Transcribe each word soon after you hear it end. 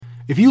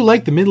If you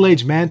like the Middle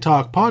Aged Man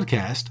Talk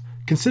podcast,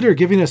 consider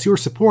giving us your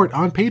support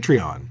on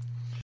Patreon.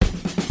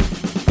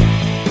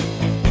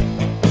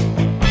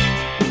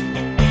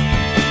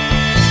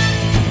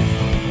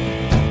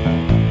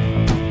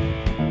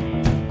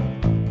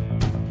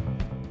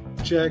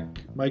 Check.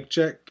 Mic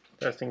check.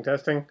 Testing.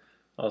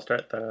 I'll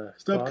start the...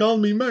 Stop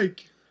calling me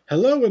Mike.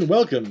 Hello and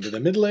welcome to the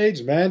Middle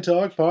Aged Man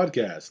Talk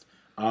podcast.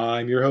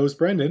 I'm your host,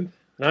 Brendan.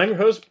 And I'm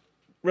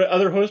your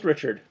other host,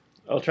 Richard.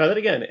 I'll try that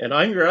again. And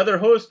I'm your other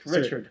host,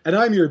 Richard. And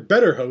I'm your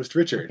better host,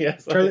 Richard.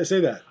 Yes. Say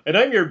that. And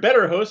I'm your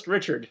better host,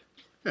 Richard.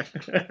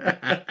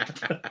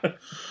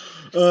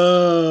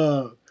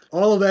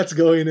 All of that's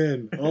going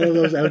in. All of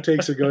those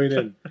outtakes are going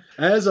in.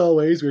 As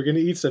always, we're going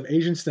to eat some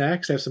Asian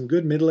snacks, have some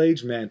good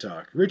middle-aged man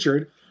talk.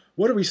 Richard,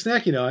 what are we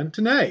snacking on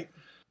tonight?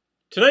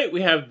 Tonight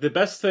we have the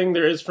best thing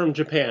there is from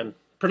Japan.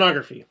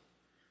 Pornography.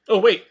 Oh,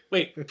 wait.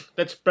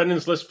 That's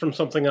Brendan's list from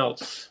something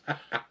else.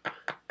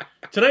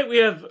 Tonight we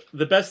have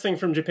the best thing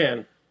from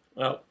Japan.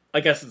 Well, I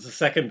guess it's the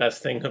second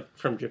best thing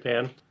from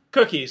Japan.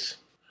 Cookies.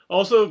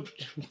 Also,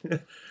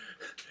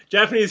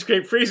 Japanese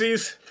grape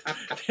freezies,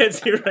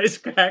 fancy rice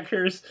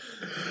crackers,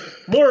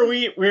 more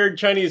weird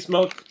Chinese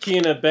milk tea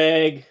in a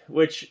bag,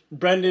 which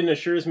Brendan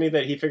assures me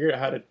that he figured out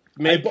how to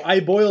make. I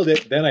boiled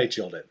it, then I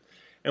chilled it.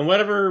 And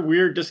whatever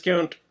weird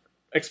discount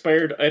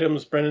expired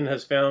items Brendan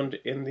has found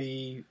in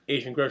the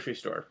Asian grocery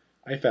store.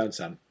 I found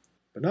some,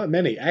 but not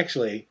many.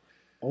 Actually,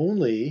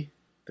 only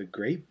the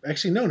grape...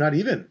 Actually, no, not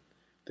even.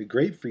 The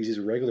grape freezies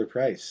are regular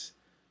price.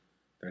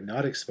 They're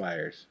not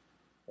expired.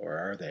 Or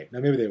are they?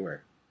 No, maybe they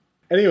were.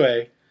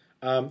 Anyway,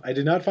 I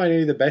did not find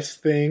any of the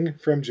best thing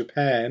from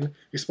Japan,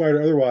 expired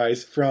or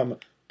otherwise, from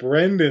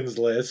Brendan's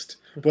list,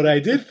 but I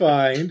did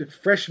find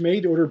fresh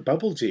made to order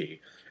bubble tea.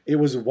 It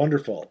was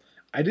wonderful.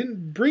 I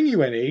didn't bring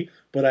you any,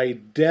 but I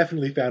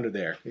definitely found it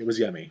there. It was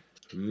yummy.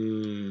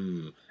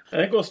 I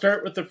think we'll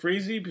start with the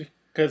freezy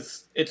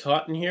because it's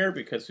hot in here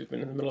because we've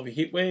been in the middle of a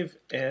heat wave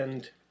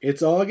and...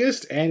 It's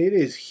August and it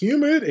is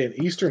humid in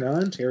eastern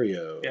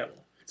Ontario. Yeah.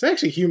 It's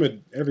actually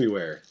humid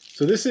everywhere.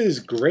 So this is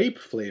grape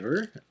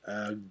flavor,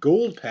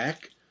 gold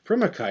pack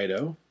from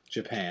Hokkaido,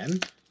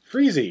 Japan,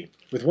 freezy.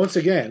 With once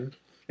again,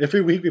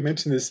 every week we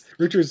mention this,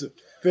 Richard's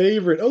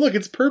favorite. Oh look,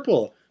 it's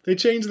purple. They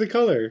changed the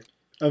color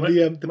of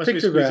the must pictograph.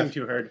 Be squeezing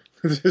too hard.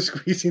 They're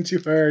squeezing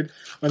too hard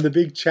on the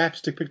big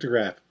chapstick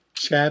pictograph.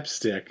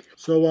 Chapstick.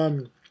 So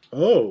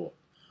oh,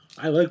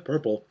 I like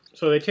purple.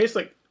 So they taste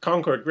like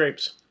Concord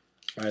grapes.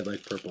 I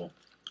like purple.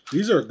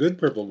 These are a good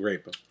purple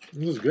grape.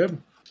 This is good.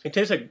 It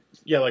tastes like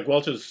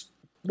Welch's.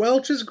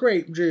 Welch's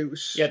grape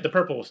juice. Yeah, the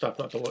purple stuff,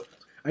 not the wood.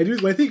 I do.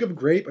 When I think of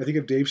grape, I think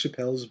of Dave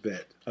Chappelle's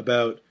bit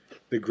about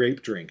the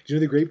grape drink. Do you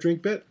know the grape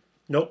drink bit?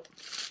 Nope.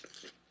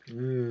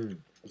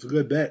 It's a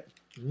good bit.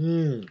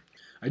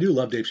 I do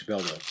love Dave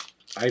Chappelle, though.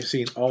 I've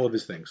seen all of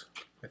his things.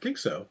 I think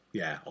so.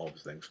 Yeah, all of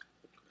his things.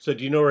 So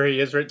do you know where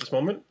he is right this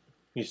moment?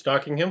 You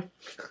stalking him?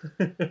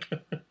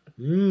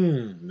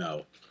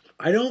 No.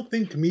 I don't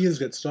think comedians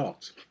get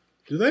stalked.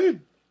 Do they?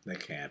 They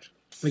can't.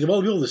 Like, of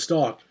all the people to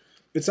stalk,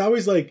 it's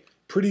always, like,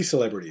 pretty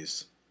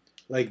celebrities.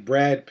 Like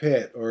Brad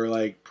Pitt or,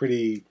 like,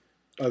 pretty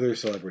other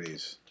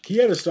celebrities. He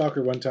had a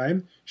stalker one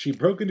time. She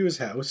broke into his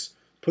house,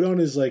 put on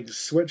his, like,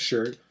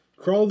 sweatshirt,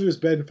 crawled into his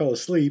bed and fell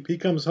asleep. He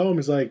comes home and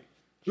is like,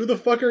 who the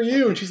fuck are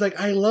you? And she's like,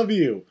 I love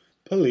you.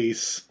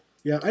 Police.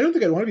 Yeah, I don't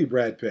think I'd want to be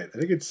Brad Pitt. I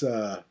think it's,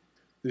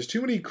 there's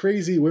too many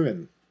crazy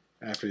women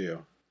after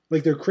you.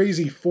 Like, they're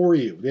crazy for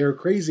you. They're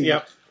crazy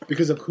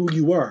because of who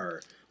you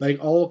are.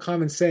 Like, all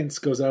common sense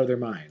goes out of their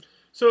mind.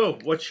 So,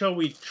 what shall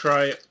we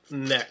try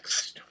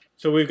next?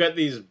 So, we've got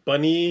these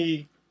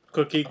bunny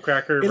cookie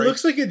cracker... It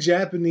looks like a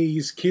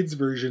Japanese kids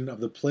version of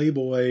the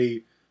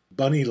Playboy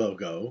bunny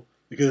logo.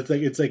 Because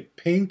it's like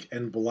pink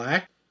and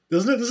black.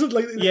 Doesn't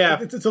it? Yeah.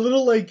 It's a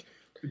little, like...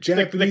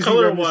 Japanese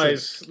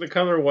the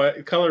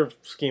color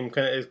scheme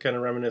is kind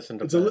of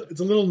reminiscent of that.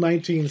 It's a little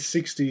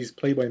 1960s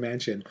Playboy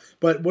mansion.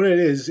 But what it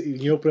is,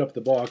 you open up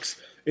the box,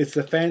 it's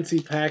the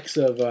fancy packs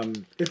of,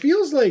 it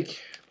feels like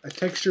a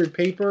textured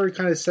paper,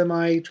 kind of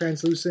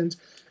semi-translucent,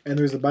 and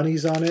there's the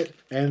bunnies on it,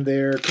 and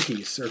they're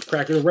cookies, or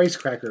rice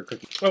cracker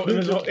cookies. Oh,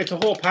 it's a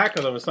whole pack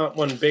of them. It's not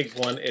one big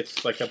one.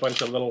 It's like a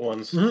bunch of little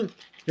ones. Mm-hmm.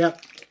 Yeah.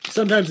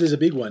 Sometimes there's a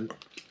big one.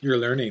 You're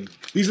learning.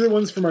 These are the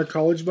ones from our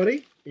college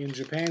buddy. In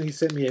Japan, he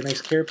sent me a nice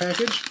care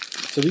package.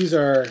 So these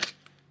are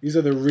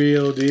the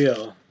real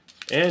deal.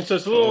 And so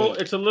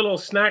it's a little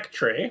snack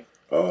tray.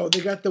 Oh,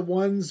 they got the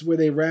ones where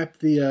they wrap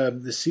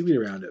the seaweed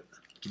around it.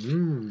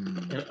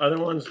 And other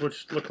ones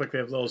which look like they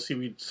have little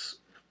seaweed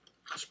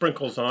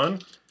sprinkles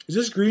on. Is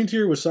this green tea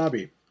or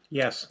wasabi?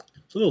 Yes.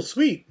 It's a little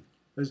sweet.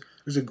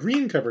 There's a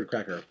green covered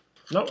cracker.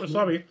 Not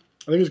wasabi.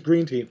 I think it's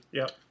green tea.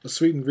 Yeah. A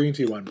sweetened green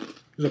tea one.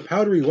 There's a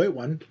powdery white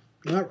one.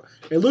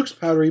 It looks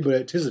powdery, but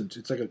it isn't.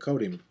 It's like a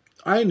coating.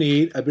 I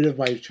need a bit of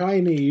my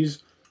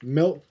Chinese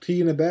milk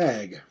tea in a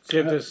bag. See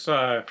if this... see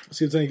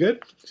if it's any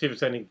good? See if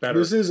it's any better.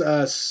 This is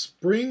a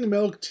spring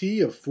milk tea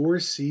of 4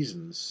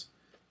 seasons.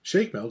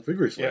 Shake milk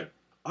vigorously. Yeah.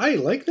 I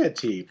like that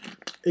tea.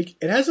 It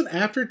has an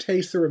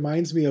aftertaste that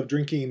reminds me of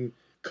drinking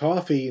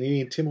coffee and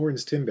eating Tim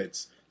Hortons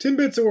Timbits.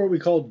 Timbits are what we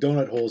call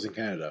donut holes in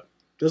Canada,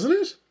 doesn't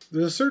it?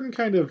 There's a certain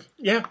kind of...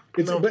 Yeah.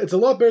 It's a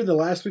lot better than the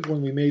last week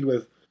when we made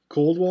with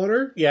cold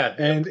water. Yeah.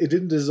 And it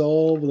didn't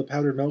dissolve the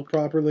powdered milk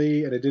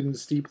properly, and it didn't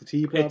steep the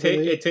tea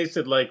properly. It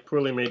tasted like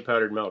poorly made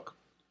powdered milk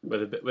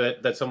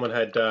that someone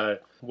had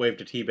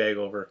waved a tea bag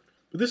over.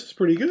 But this is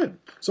pretty good.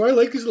 So I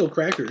like these little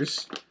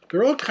crackers.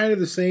 They're all kind of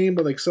the same,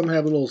 but like some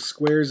have little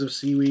squares of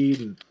seaweed,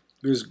 and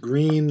there's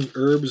green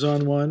herbs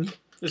on one.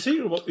 The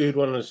seaweed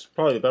one is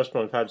probably the best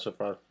one I've had so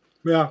far.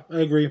 Yeah, I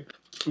agree.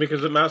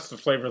 Because it masks the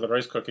flavor of the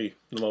rice cookie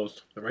the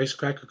most. The rice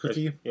cracker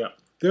cookie? Yeah.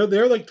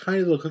 They're like tiny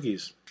little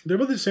cookies. They're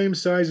about the same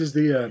size as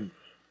the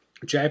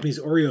Japanese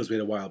Oreos we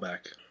had a while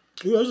back.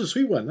 Ooh, that was a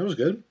sweet one. That was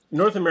good.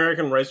 North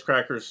American rice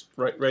cracker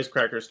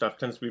stuff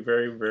tends to be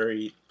very,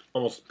 very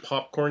almost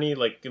popcorny,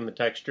 like in the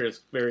texture.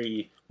 It's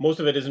very...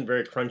 Most of it isn't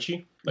very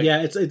crunchy. Like,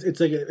 yeah, it's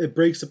like it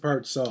breaks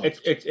apart soft.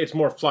 It's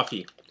more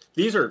fluffy.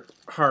 These are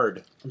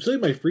hard. I'm still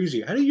eating my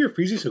Freezy. How do you get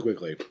Freezy so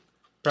quickly?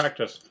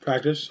 Practice.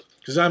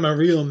 Because I'm a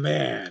real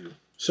man.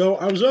 So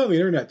I was on the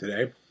internet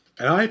today,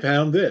 and I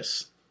found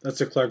this. That's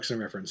a Clarkson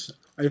reference.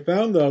 I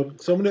found, though,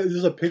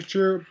 there's a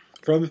picture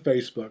from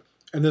Facebook,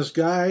 and this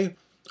guy,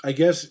 I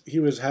guess he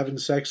was having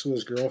sex with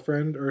his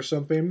girlfriend or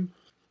something,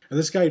 and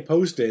this guy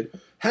posted,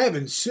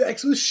 "Having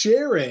sex with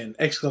Sharon!" !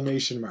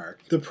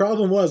 The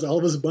problem was all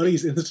of his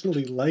buddies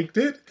instantly liked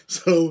it,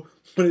 so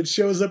when it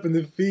shows up in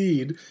the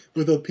feed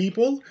with the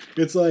people,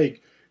 it's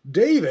like,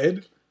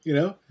 David,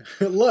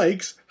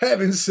 likes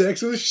having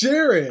sex with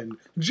Sharon.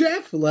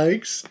 Jeff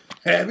likes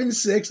having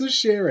sex with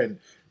Sharon.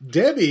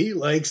 Debbie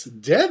likes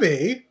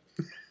Debbie.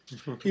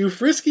 You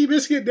frisky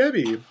biscuit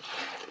Debbie.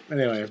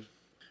 Anyway,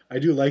 I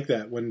do like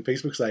that when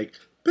Facebook's like,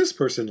 this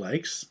person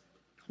likes.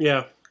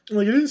 Yeah.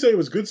 Like, he didn't say it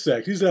was good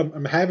sex. He said,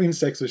 I'm having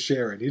sex with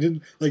Sharon. He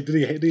didn't,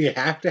 did he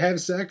have to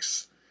have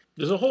sex?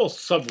 There's a whole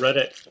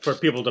subreddit for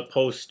people to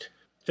post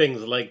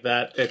things like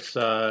that. It's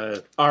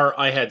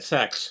I had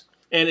sex.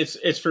 And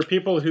it's for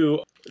people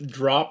who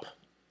drop,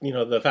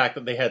 the fact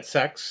that they had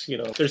sex.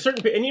 There's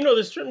certain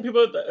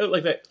people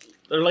like that.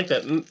 They're like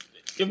that. And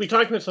if we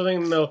talk about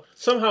something, and they'll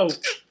somehow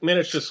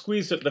manage to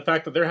squeeze the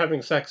fact that they're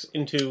having sex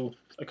into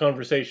a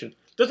conversation.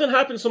 Doesn't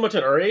happen so much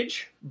at our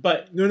age,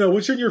 but... No,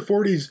 once you're in your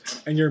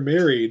 40s and you're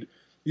married,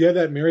 you have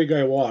that married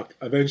guy walk.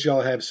 Eventually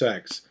I'll have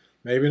sex.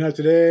 Maybe not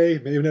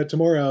today, maybe not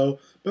tomorrow,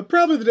 but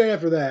probably the day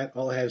after that,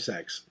 I'll have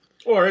sex.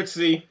 Or it's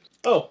the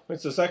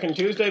second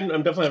Tuesday. I'm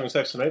definitely having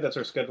sex tonight. That's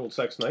our scheduled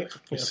sex night.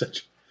 Yeah.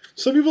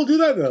 Some people do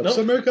that, though. Nope.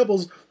 Some married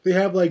couples, they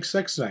have,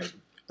 sex night.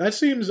 That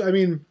seems, I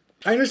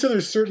understand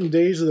there's certain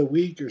days of the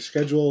week or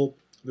schedule,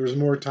 there's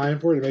more time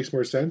for it. It makes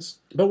more sense.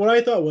 But what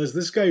I thought was,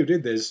 this guy who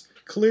did this,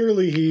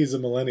 clearly he's a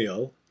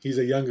millennial. He's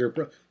a younger...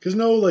 Because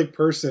no,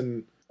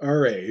 person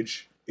our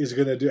age is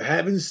going to do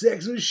having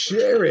sex with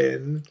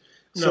Sharon.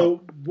 No.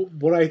 So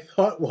what I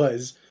thought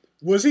was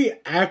he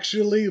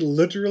actually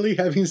literally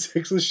having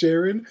sex with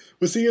Sharon?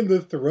 Was he in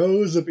the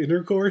throes of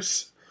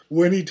intercourse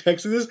when he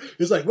texted this?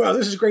 He's like, wow,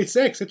 this is great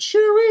sex. It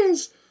sure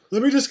is.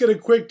 Let me just get a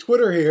quick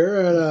Twitter here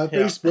and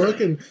Facebook,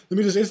 and let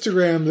me just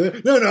Instagram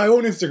it. No, I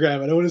won't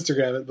Instagram it.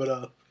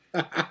 But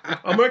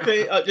I'll mark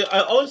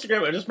I'll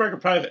Instagram it. I just mark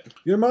it private.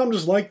 Your mom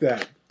just like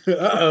that.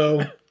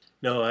 Uh-oh.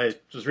 No, I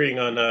was reading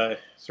on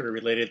sort of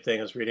related thing.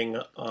 I was reading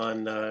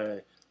on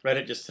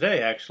Reddit just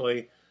today,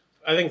 actually.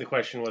 I think the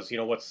question was,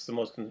 what's the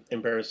most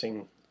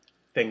embarrassing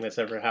thing that's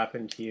ever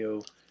happened to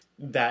you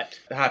that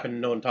happened,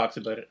 no one talks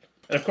about it.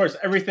 And of course,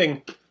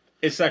 everything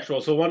is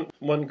sexual. So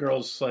one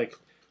girl's like,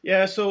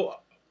 yeah, so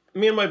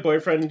me and my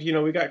boyfriend,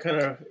 we got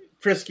kind of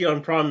frisky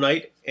on prom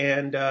night,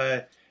 and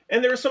there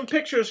were some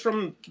pictures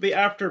from the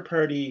after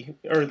party,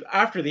 or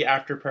after the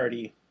after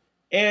party,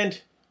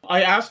 and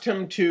I asked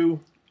him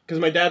to, because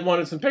my dad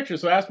wanted some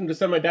pictures, so I asked him to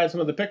send my dad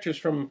some of the pictures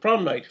from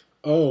prom night.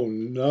 Oh,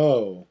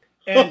 no.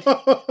 And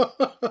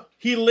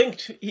he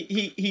linked,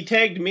 he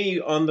tagged me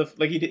on the,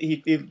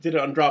 he did it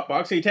on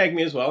Dropbox, so he tagged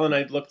me as well, and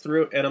I looked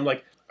through, and I'm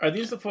like, are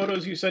these the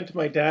photos you sent to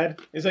my dad?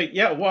 He's like,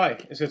 yeah, why?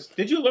 He says,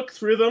 did you look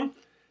through them?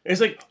 And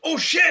he's like, oh,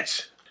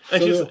 shit!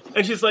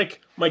 And she's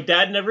like, my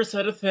dad never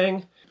said a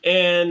thing,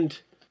 and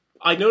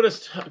I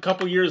noticed a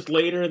couple years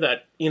later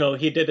that,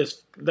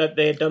 that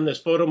they had done this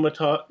photo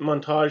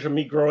montage of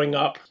me growing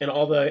up and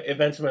all the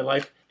events in my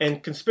life,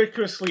 and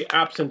conspicuously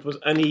absent was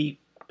any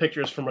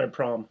pictures from my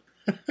prom.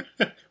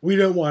 We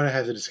don't want to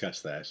have to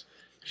discuss that.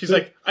 She's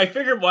like, I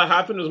figured what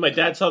happened was my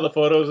dad saw the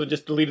photos and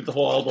just deleted the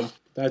whole album.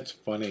 That's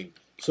funny.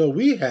 So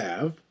we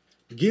have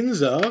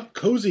Ginza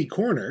Cozy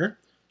Corner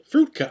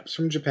fruit cups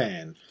from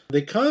Japan.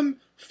 They come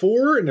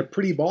 4 in a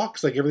pretty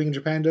box, like everything in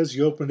Japan does.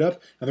 You open it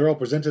up, and they're all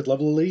presented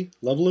lovely-ish.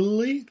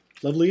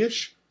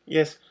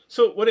 Yes.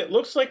 So what it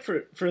looks like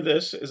for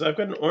this is I've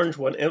got an orange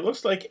one, and it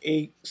looks like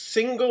a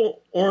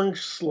single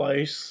orange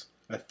slice.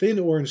 A thin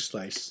orange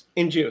slice.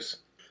 In juice.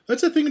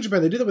 That's a thing in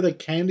Japan. They do that with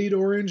candied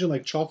orange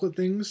and chocolate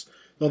things.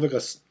 They'll have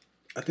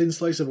a thin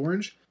slice of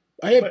orange.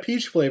 I had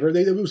peach flavor.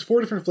 It was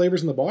 4 different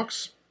flavors in the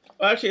box.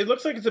 Well, actually, it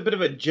looks like it's a bit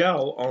of a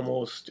gel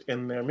almost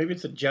in there. Maybe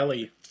it's a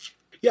jelly.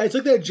 Yeah, it's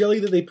like that jelly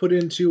that they put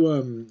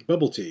into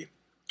bubble tea.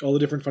 All the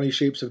different funny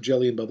shapes of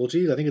jelly and bubble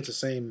tea. I think it's the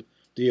same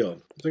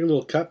Deal. It's like a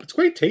little cup. It's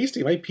quite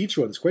tasty. My peach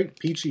one's quite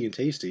peachy and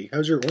tasty.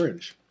 How's your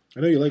orange? I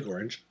know you like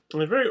orange.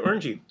 It's very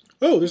orangey.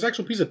 Oh, there's an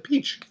actual piece of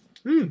peach.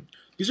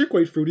 These are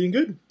quite fruity and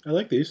good. I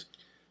like these.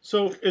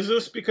 So is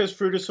this because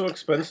fruit is so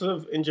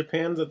expensive in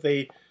Japan that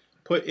they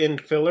put in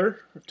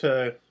filler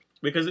to...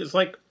 Because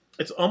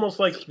it's almost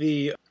like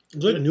the...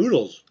 It's like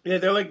noodles. Yeah,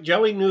 they're like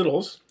jelly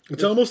noodles.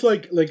 It's almost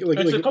like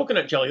It's a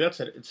coconut jelly, that's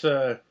it. It's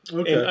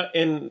Okay.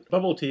 in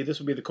bubble tea, this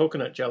would be the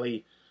coconut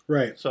jelly.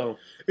 Right. So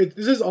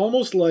This is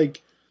almost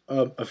like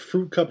a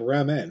fruit cup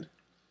ramen.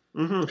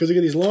 mhm. Because you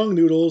get these long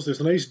noodles, there's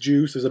a nice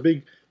juice, there's a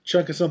big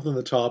chunk of something on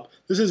the top.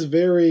 This is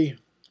very...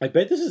 I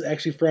bet this is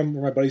actually from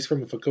where my buddy's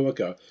from in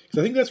Fukuoka. Because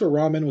I think that's where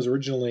ramen was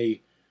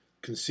originally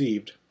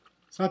conceived.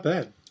 It's not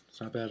bad. It's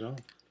not bad at all.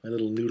 My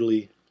little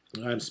noodly...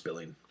 I'm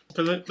spilling.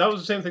 Because that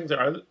was the same thing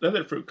there. The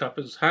other fruit cup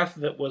is half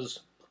of it was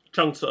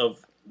chunks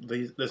of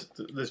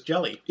this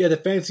jelly. Yeah, the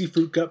fancy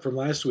fruit cup from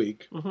last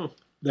week. Mm-hmm.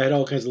 That had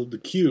all kinds of the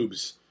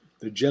cubes.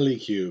 The jelly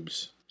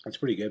cubes. That's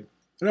pretty good.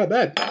 They're not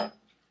bad.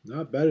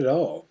 Not bad at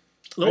all.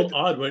 A little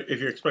odd if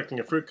you're expecting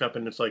a fruit cup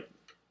and it's like...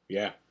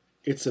 Yeah.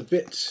 It's a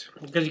bit...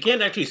 Because you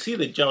can't actually see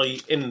the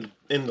jelly in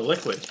the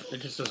liquid. It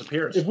just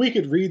disappears. If we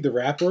could read the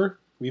wrapper,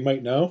 we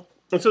might know.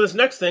 And so this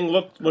next thing,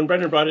 look, when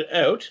Brendan brought it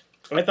out,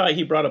 I thought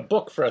he brought a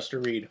book for us to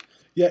read.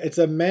 Yeah, it's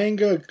a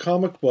manga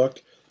comic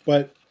book,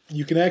 but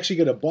you can actually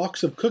get a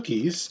box of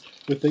cookies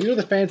with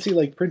the fancy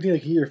like printing,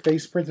 like your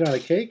face printed on a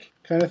cake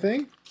kind of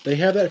thing. They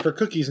have that for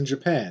cookies in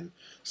Japan.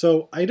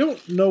 So I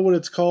don't know what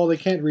it's called. I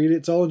can't read it.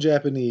 It's all in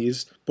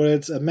Japanese, but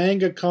it's a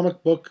manga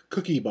comic book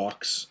cookie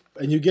box,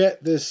 and you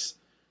get this.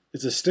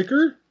 It's a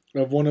sticker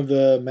of one of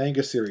the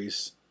manga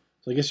series.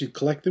 So I guess you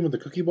collect them with the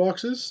cookie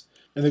boxes.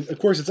 And of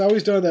course, it's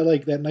always done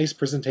at that nice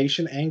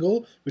presentation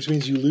angle, which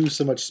means you lose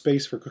so much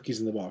space for cookies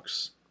in the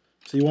box.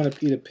 So you want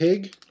to eat a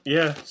pig?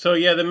 Yeah. So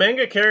yeah, the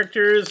manga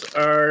characters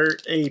are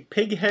a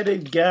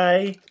pig-headed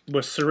guy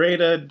with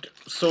serrated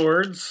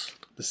swords.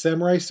 The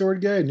samurai sword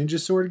guy, ninja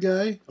sword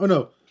guy. Oh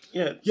no,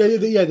 Yeah.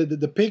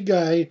 the pig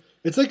guy.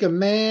 It's like a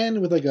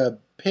man with like a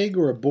pig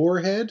or a boar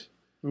head,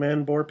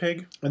 Man, boar,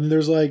 pig. and then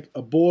there's like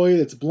a boy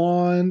that's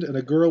blonde and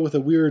a girl with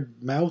a weird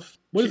mouth.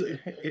 What is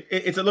it?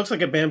 It looks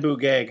like a bamboo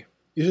gag.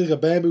 It's like a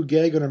bamboo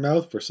gag on her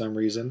mouth for some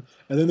reason.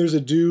 And then there's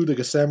a dude, like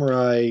a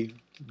samurai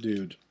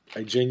dude.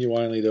 I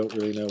genuinely don't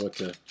really know what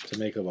to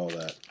make of all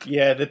that.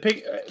 Yeah,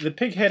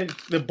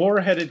 the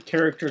boar-headed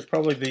character is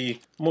probably the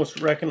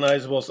most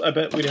recognizable. So I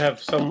bet we'd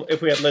have some,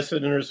 if we had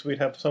listeners, we'd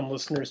have some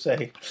listeners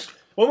say,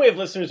 when we have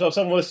listeners, we'll have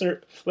some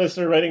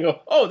listener writing, go,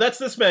 oh, that's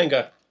this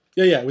manga.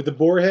 Yeah, with the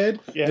boar head.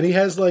 Yeah. And he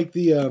has like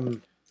the,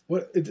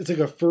 it's like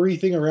a furry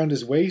thing around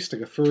his waist,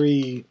 like a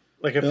furry...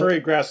 Like a furry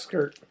grass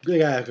skirt.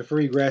 Yeah, like a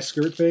furry grass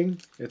skirt thing.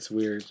 It's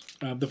weird.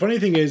 The funny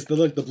thing is, the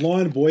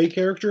blonde boy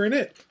character in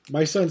it,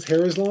 my son's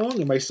hair is long,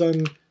 and my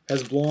son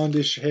has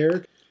blondish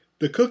hair.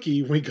 The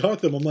cookie, when we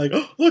got them, I'm like,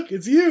 oh, look,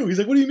 it's you! He's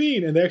like, what do you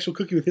mean? And the actual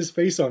cookie with his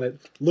face on it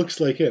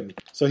looks like him.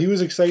 So he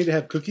was excited to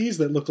have cookies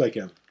that look like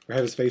him, or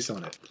have his face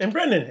on it. And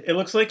Brendan, it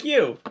looks like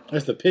you.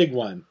 That's the pig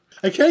one.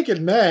 I can't get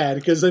mad,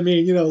 because, I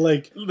mean,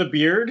 The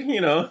beard,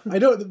 I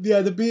don't,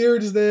 yeah, the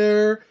beard is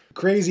there.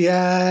 Crazy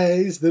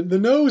eyes. The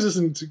nose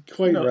isn't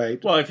quite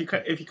right. Well, if you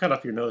cut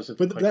off your nose, it's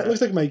But like that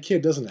looks like my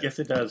kid, doesn't it? Yes,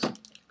 it does.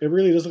 It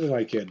really does look like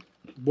my kid.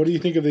 What do you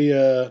think of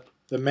the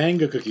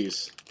manga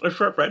cookies? A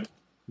shortbread.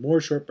 More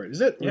shortbread.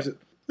 Is it? Or Yep. is it?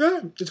 Yeah,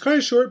 it's kind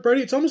of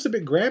shortbready. It's almost a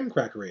bit graham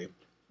crackery.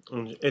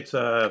 It's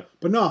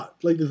But not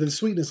like the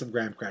sweetness of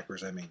graham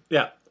crackers, I mean.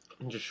 yeah,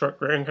 just short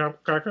graham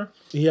cracker.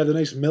 And you have the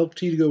nice milk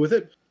tea to go with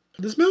it.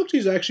 This milk tea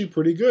is actually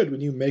pretty good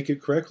when you make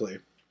it correctly.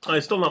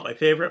 It's still not my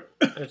favorite.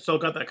 It's still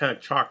got that kind of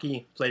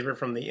chalky flavor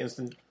from the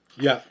instant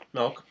Yeah.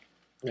 milk,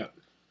 Yeah.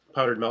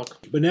 powdered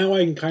milk. But now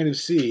I can kind of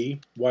see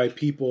why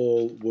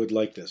people would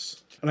like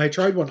this. And I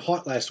tried one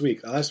hot last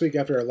week. Last week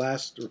after our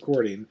last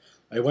recording,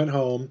 I went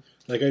home,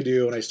 like I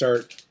do when I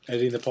start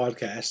editing the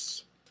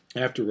podcasts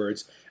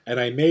afterwards, and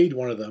I made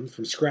one of them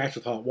from scratch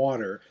with hot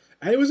water.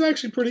 And it was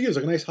actually pretty good. It was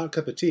like a nice hot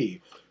cup of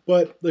tea.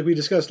 But like we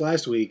discussed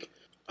last week,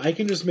 I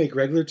can just make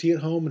regular tea at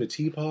home in a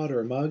teapot or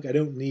a mug. I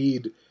don't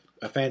need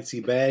a fancy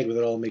bag with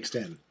it all mixed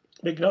in.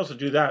 You can also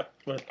do that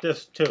with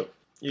this too.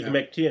 You Yeah. can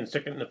make tea and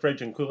stick it in the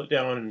fridge and cool it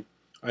down. And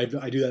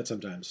I do that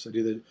sometimes. I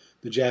do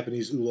the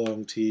Japanese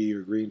oolong tea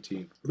or green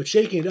tea. But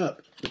shaking it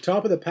up, the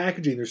top of the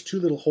packaging, there's two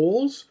little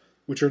holes,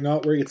 which are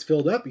not where it gets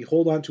filled up. You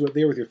hold onto it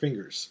there with your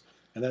fingers,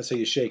 and that's how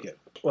you shake it.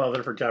 well,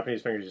 they're for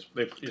Japanese fingers.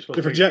 You're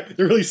supposed They're, to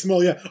they're really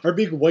small, yeah. Our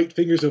big white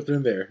fingers open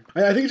in there.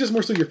 I think it's just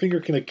more so your finger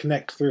can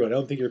connect through it. I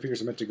don't think your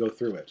fingers are meant to go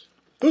through it.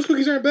 Those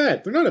cookies aren't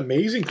bad. They're not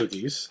amazing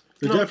cookies.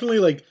 They're No. definitely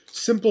like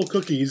simple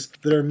cookies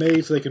that are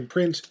made so they can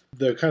print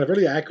the kind of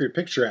really accurate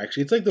picture,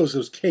 actually. It's like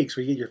those cakes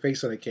where you get your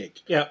face on a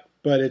cake. Yeah.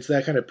 But it's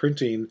that kind of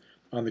printing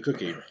on the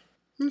cookie.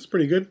 It's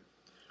pretty good.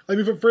 I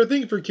mean, for a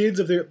thing for kids,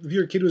 if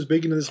your kid was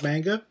big into this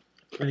manga,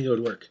 I think it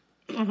would work.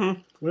 Mm-hmm.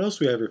 What else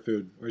do we have for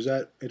food? Or is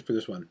that it for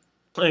this one?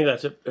 I think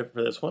that's it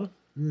for this one.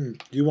 Do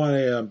you want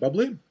a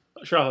bubbly?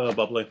 Sure, I'll have a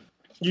bubbly.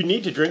 You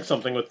need to drink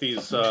something with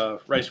these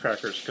rice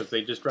crackers because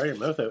they just dry your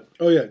mouth out.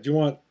 Oh, yeah. Do you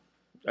want...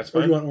 That's Or do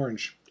fine. you want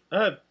orange?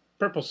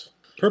 Purple's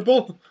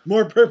Purple?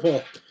 More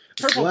purple.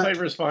 Purple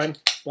flavor is fine.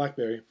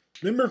 Blackberry.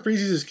 Remember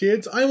Freezy's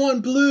kids? I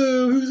want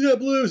blue. Who's got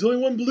blue? There's only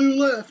one blue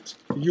left.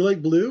 You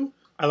like blue?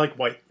 I like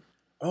white.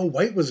 Oh,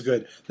 white was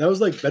good. That was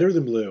like better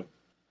than blue.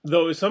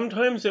 Though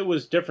sometimes it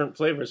was different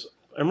flavors.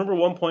 I remember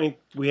one point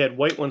we had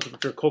white ones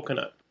which were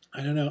coconut.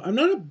 I don't know. I'm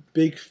not a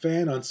big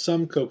fan on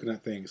some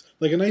coconut things.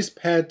 Like a nice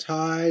pad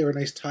thai or a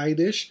nice Thai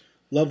dish.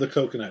 Love the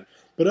coconut.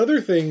 But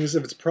other things,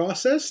 if it's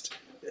processed,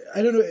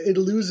 I don't know, it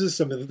loses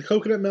something. The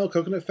coconut milk,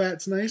 coconut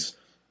fat's nice.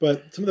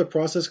 But some of the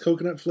processed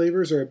coconut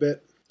flavors are a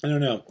bit, I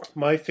don't know.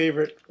 My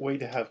favorite way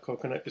to have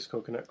coconut is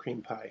coconut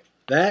cream pie.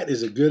 That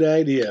is a good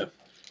idea.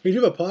 Hey, do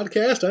you have a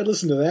podcast? I'd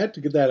listen to that to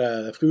get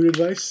that food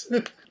advice.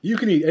 You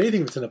can eat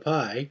anything that's in a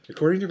pie,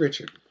 according to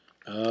Richard.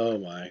 Oh,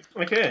 my.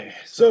 Okay.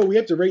 So we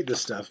have to rate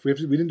this stuff. We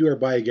didn't do our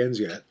buy agains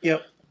yet.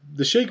 Yep.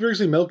 The Shake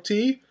Vigorously milk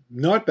tea,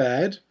 not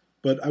bad,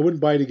 but I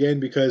wouldn't buy it again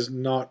because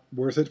not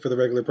worth it for the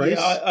regular price.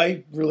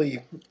 Yeah,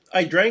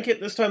 I drank it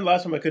this time.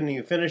 Last time I couldn't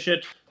even finish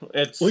it.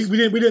 We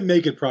didn't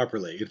make it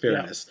properly, in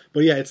fairness. Yeah.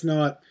 But yeah, it's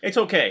not... It's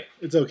okay.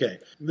 It's okay.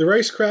 The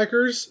rice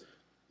crackers,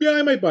 yeah,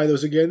 I might buy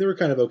those again. They were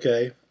kind of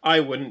okay.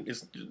 I wouldn't.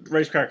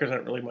 Rice crackers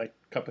aren't really my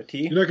cup of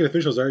tea. You're not going to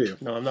finish those, are you?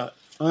 No, I'm not.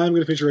 I'm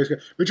going to finish a rice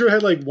cracker. Richard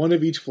had like one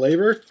of each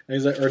flavor, and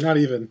he's like, or not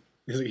even.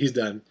 He's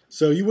done.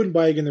 So you wouldn't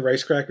buy again the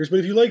rice crackers, but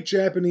if you like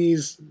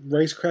Japanese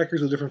rice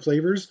crackers with different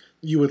flavors,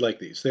 you would like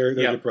these. They're a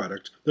good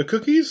product. The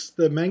cookies,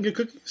 the manga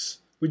cookies,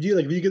 would you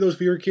get those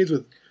for your kids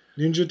with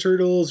Ninja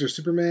Turtles or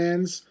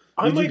Supermans?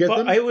 I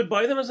would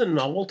buy them as a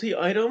novelty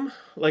item,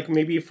 like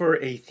maybe for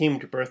a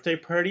themed birthday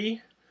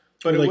party.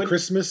 But or like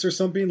Christmas or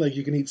something, like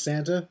you can eat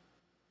Santa.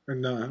 Or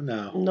no.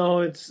 No,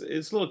 it's a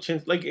little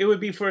chintz. Like it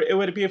would be for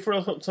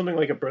something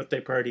like a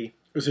birthday party.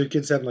 So your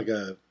kids having like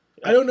a.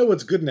 I don't know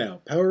what's good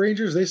now. Power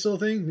Rangers, they still a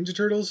thing? Ninja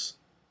Turtles?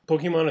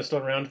 Pokemon is still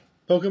around.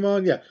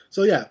 Pokemon, yeah.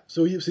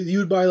 So you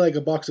would buy like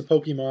a box of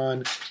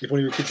Pokemon if one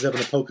of your kids is having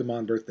a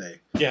Pokemon birthday.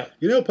 Yeah.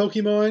 You know,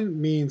 Pokemon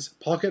means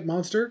pocket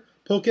monster.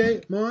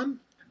 Pokemon,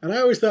 and I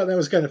always thought that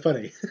was kind of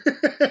funny.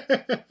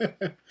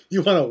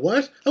 You want a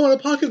what? I want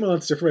a pocket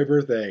monster for my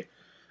birthday.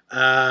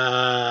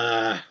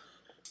 Gotta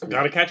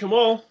catch them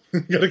all.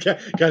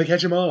 gotta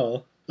catch them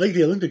all. Like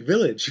the Olympic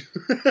Village.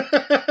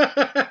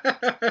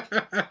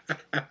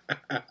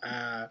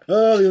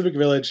 Oh, the Olympic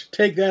Village.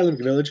 Take that,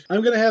 Olympic Village.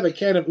 I'm going to have a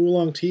can of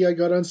oolong tea I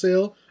got on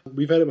sale.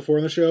 We've had it before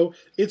on the show.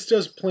 It's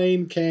just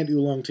plain canned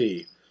oolong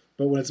tea.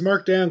 But when it's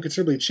marked down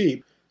considerably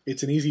cheap,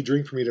 it's an easy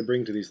drink for me to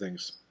bring to these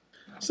things.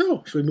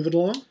 So, should we move it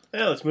along?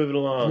 Yeah, let's move it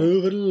along.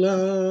 Move it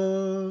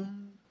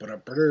along.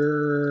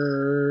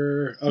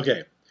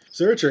 Okay.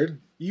 So, Richard,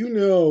 you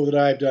know that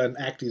I've done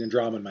acting and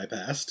drama in my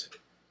past.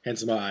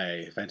 Hence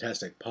my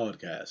fantastic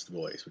podcast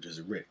voice, which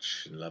is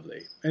rich and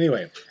lovely.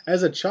 Anyway,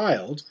 as a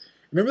child...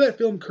 Remember that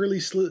film Curly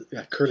Sue?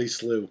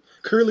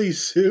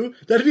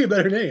 That'd be a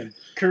better name.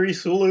 Curly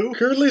Slew?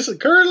 Curly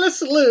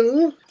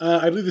Slew.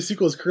 I believe the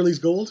sequel is Curly's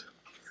Gold.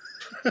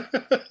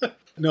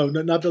 No,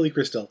 not Billy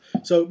Crystal.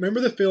 So remember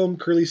the film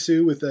Curly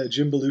Sue with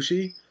Jim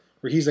Belushi?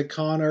 Where he's a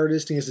con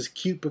artist and he has this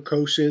cute,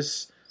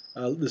 precocious,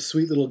 this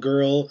sweet little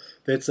girl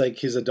that's like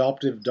his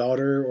adoptive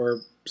daughter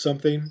or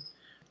something?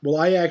 Well,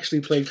 I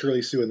actually played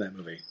Curly Sue in that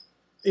movie.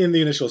 In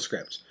the initial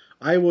script.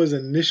 I was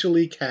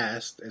initially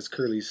cast as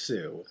Curly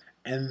Sue.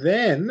 And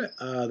then,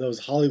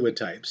 those Hollywood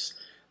types,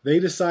 they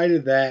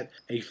decided that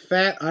a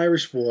fat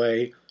Irish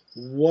boy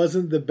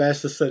wasn't the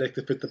best aesthetic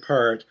to fit the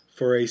part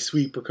for a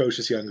sweet,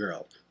 precocious young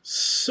girl.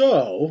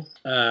 So,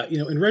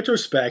 in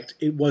retrospect,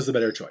 it was the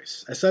better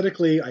choice.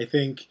 Aesthetically, I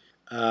think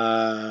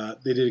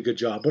they did a good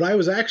job. But I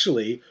was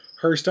actually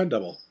her stunt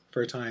double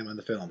for a time on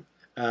the film.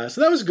 So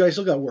that was good. I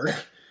still got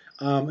work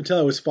until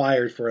I was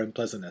fired for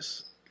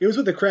unpleasantness. It was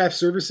with the craft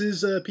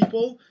services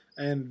people.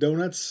 And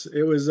donuts,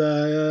 it was,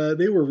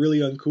 they were really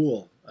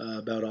uncool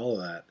about all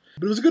of that.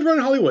 But it was a good run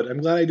in Hollywood.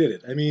 I'm glad I did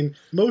it. I mean,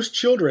 most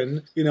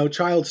children,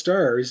 child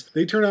stars,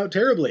 they turn out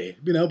terribly,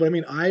 but I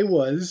mean, I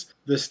was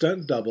the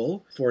stunt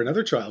double for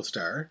another child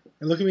star.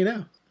 And look at me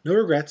now. No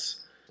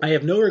regrets. I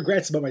have no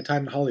regrets about my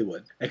time in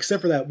Hollywood,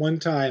 except for that one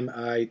time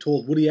I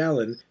told Woody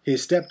Allen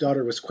his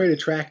stepdaughter was quite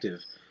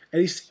attractive.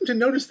 And he seemed to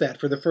notice that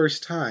for the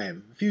first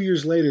time. A few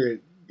years later,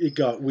 it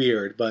got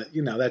weird, but,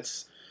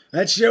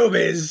 that's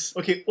showbiz.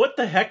 Okay, what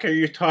the heck are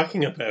you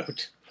talking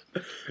about?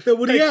 No,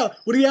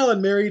 Woody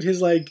Allen married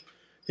his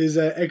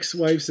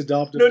ex-wife's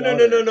adopted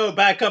daughter. No.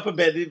 Back up a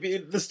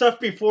bit. The stuff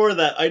before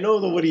that, I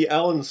know the Woody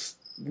Allen's.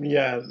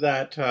 Yeah,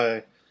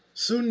 that.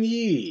 Sun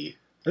Yi.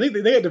 I think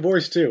they got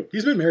divorced too.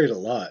 He's been married a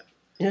lot.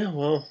 Yeah,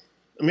 well,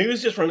 maybe he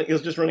was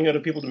just running out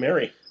of people to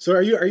marry. So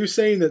are you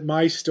saying that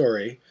my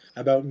story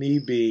about me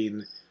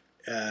being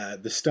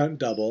the stunt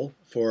double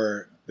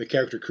for the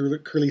character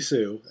Curly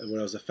Sue when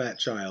I was a fat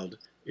child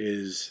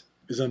is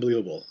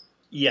unbelievable?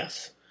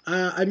 Yes.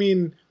 I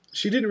mean,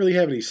 she didn't really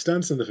have any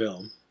stunts in the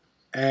film.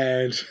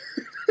 And...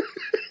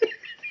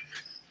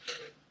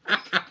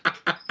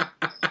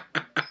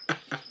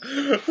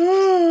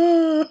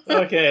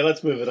 Okay,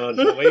 let's move it on,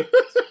 shall we?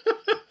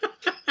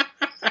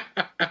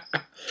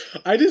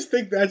 I just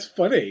think that's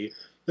funny.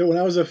 That when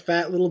I was a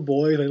fat little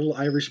boy with a little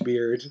Irish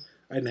beard,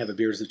 I didn't have a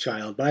beard as a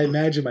child, but I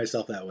imagined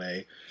myself that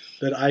way,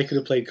 that I could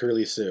have played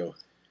Curly Sue.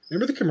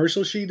 Remember the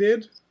commercial she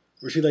did?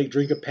 Where she'd like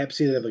drink a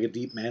Pepsi and have like a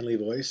deep manly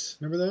voice?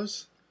 Remember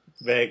those?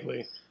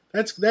 Vaguely.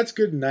 That's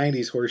good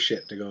 90s horse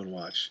shit to go and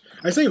watch.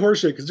 I say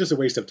horse shit because it's just a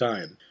waste of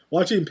time.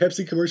 Watching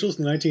Pepsi commercials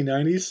in the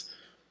 1990s,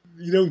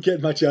 you don't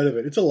get much out of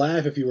it. It's a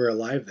laugh if you were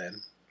alive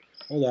then.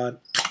 Hold on.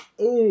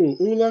 Oh,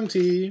 oolong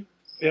tea.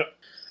 Yep.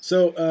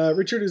 So,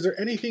 Richard, is there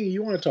anything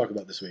you want to talk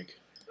about this week?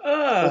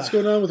 What's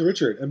going on with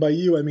Richard? And by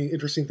you, I mean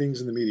interesting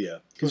things in the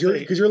media. Because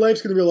your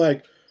life's going to be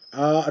like,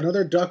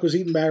 another duck was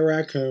eaten by a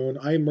raccoon.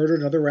 I murdered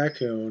another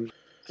raccoon.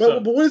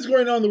 But what is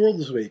going on in the world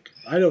this week?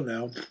 I don't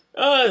know.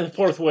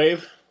 Fourth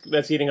wave.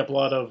 That's eating up a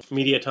lot of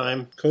media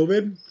time.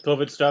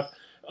 COVID stuff.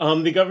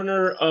 The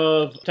governor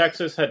of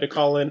Texas had to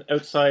call in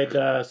outside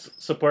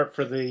support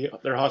for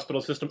their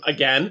hospital system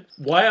again,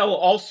 while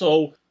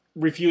also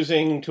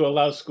refusing to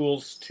allow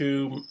schools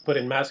to put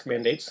in mask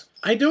mandates.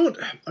 I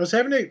was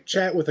having a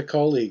chat with a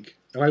colleague,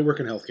 and I work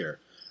in healthcare.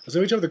 I was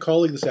having a chat with a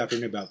colleague this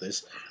afternoon about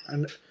this,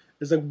 and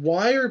it's like,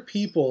 why are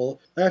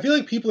people... I feel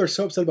like people are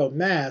so upset about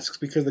masks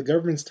because the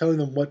government's telling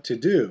them what to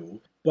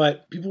do,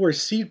 but people wear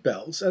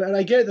seatbelts. And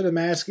I get that a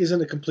mask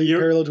isn't a complete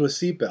parallel to a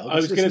seatbelt. I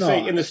was going to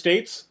say, in the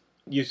States,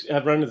 you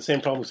have run into the same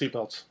problem with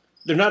seatbelts.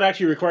 They're not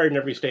actually required in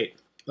every state.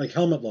 Like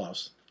helmet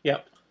laws. Yeah.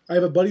 I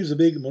have a buddy who's a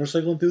big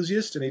motorcycle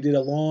enthusiast, and he did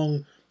a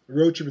long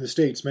road trip in the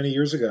States many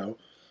years ago.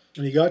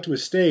 And he got to a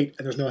state,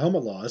 and there's no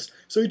helmet laws.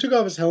 So he took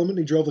off his helmet, and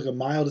he drove like a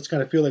mile just to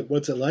kind of feel like,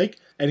 what's it like?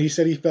 And he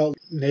said he felt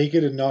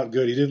naked and not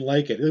good. He didn't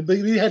like it. But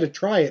he had to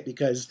try it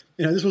because,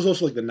 this was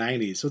also like the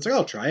 90s. So it's like,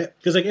 I'll try it.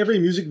 Because like every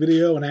music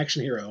video and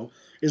action hero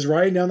is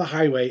riding down the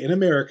highway in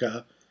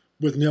America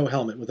with no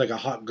helmet, with like a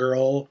hot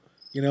girl,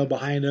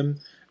 behind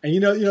him. And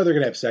they're going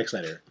to have sex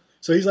later.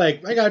 So he's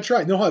like, I got to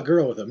try it. No hot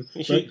girl with him.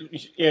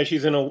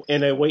 She's in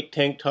a white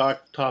tank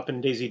top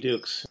and Daisy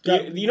Dukes.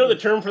 You know the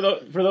term for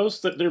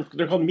those?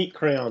 They're called meat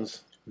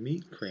crayons.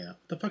 Meat crayon?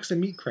 What the fuck's a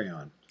meat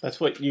crayon?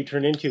 That's what you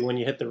turn into when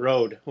you hit the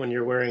road, when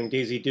you're wearing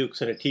Daisy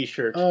Dukes and a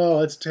t-shirt.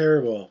 Oh, that's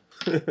terrible.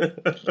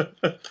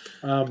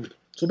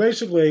 So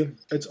basically,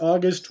 it's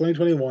August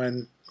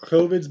 2021.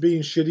 COVID's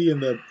being shitty in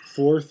the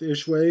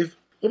fourth-ish wave.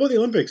 What about the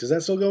Olympics? Is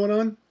that still going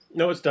on?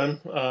 No, it's done.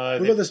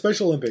 What about the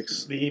Special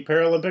Olympics? The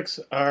Paralympics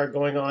are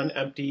going on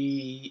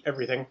empty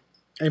everything.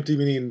 Empty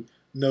meaning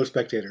no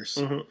spectators.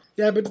 Mm-hmm.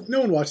 Yeah, but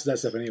no one watches that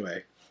stuff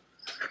anyway.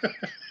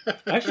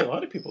 Actually, a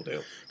lot of people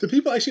do. Do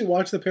people actually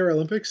watch the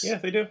Paralympics? Yeah,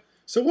 they do.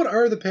 So what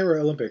are the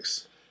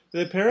Paralympics?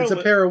 It's a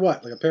pair of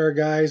what? Like a pair of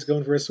guys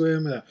going for a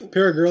swim, and a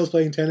pair of girls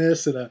playing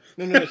tennis, and a...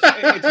 No,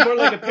 it's more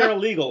like a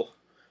paralegal.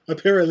 A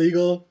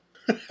paralegal?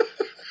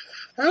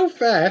 How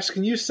fast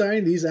can you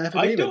sign these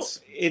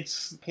affidavits?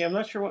 I'm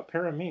not sure what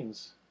para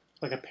means.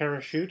 Like a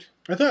parachute?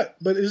 I thought,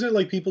 but isn't it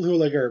like people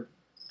who are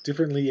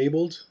differently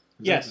abled?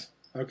 Yes.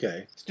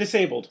 Okay. It's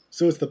disabled.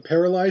 So it's the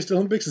Paralyzed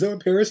Olympics? Is that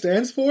what para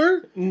stands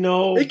for?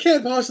 No. It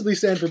can't possibly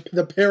stand for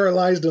the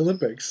Paralyzed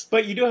Olympics.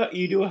 But you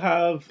do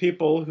have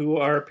people who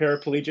are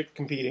paraplegic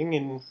competing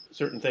in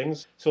certain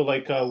things. So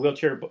like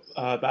wheelchair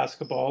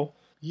basketball.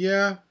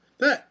 Yeah.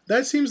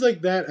 That seems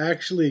like that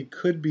actually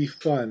could be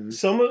fun.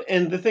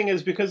 And the thing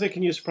is, because they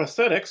can use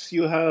prosthetics,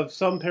 you have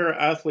some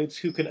para-athletes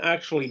who can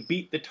actually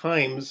beat the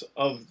times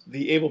of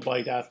the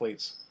able-bodied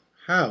athletes.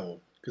 How?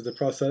 Because the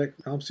prosthetic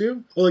helps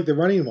you? Oh, like the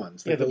running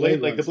ones. Like the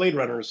Blade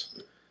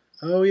Runners.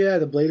 Oh yeah,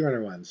 the Blade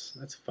Runner ones.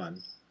 That's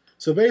fun.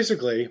 So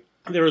basically,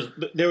 there was.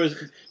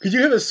 Could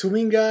you have a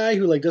swimming guy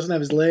who doesn't have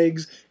his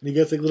legs and he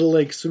gets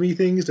little swimmy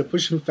things to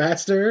push him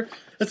faster?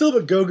 That's a little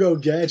bit Go-Go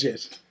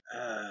Gadget.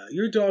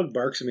 Your dog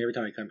barks at me every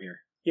time I come here.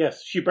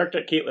 Yes, she barked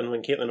at Caitlin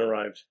when Caitlin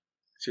arrived.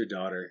 It's your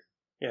daughter.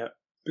 Yeah.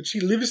 But she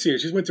lives here.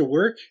 She just went to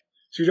work.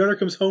 So your daughter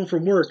comes home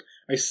from work.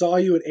 I saw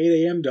you at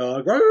 8 a.m.,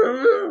 dog.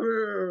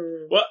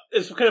 Well,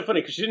 it's kind of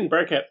funny because she didn't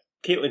bark at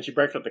Caitlin. She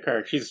barked at the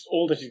car. She's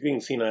old and she's getting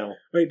senile.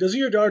 Wait, doesn't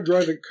your daughter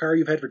drive a car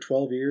you've had for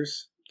 12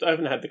 years? I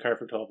haven't had the car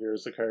for 12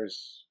 years. The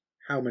car's...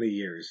 How many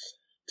years?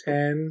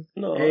 10?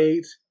 No.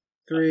 8?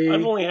 3?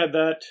 I've only had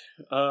that...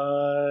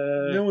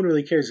 No one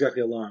really cares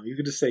exactly how long. You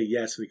can just say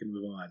yes, we can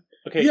move on.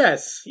 Okay.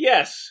 Yes!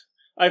 Yes!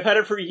 I've had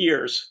it for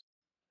years.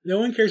 No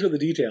one cares about the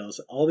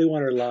details. All they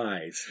want are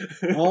lies.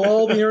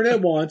 All the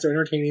internet wants are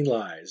entertaining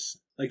lies.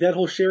 Like that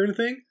whole Sharon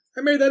thing?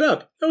 I made that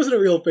up. That wasn't a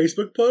real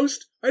Facebook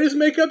post. I just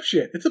make up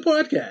shit. It's a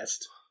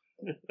podcast.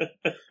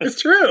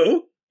 It's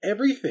true.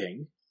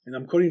 Everything, and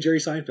I'm quoting Jerry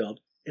Seinfeld,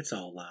 it's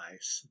all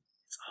lies.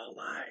 It's all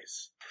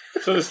lies.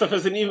 So this stuff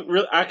isn't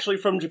even actually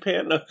from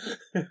Japan? No.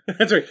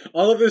 That's right.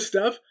 All of this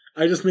stuff,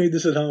 I just made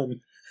this at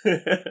home.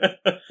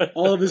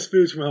 All of this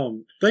food's from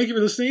home. Thank you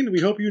for listening.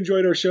 We hope you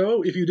enjoyed our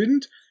show. If you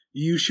didn't,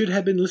 you should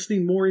have been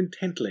listening more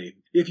intently.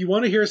 If you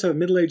want to hear us have a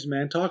middle-aged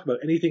man talk about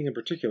anything in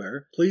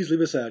particular, please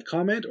leave us a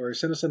comment or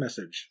send us a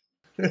message.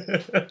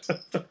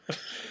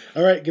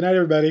 All right. Good night,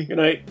 everybody. Good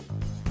night.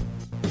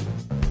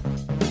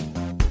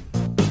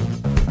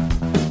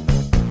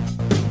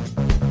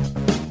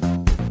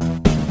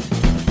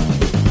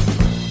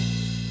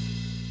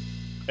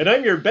 And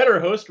I'm your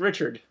better host,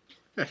 Richard.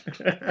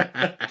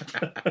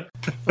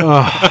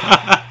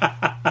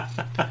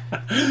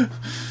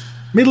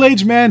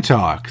 Middle-Aged Man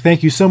Talk.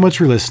 Thank you so much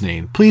for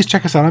listening. Please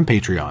check us out on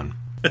Patreon.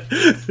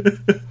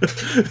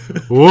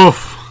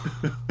 Woof.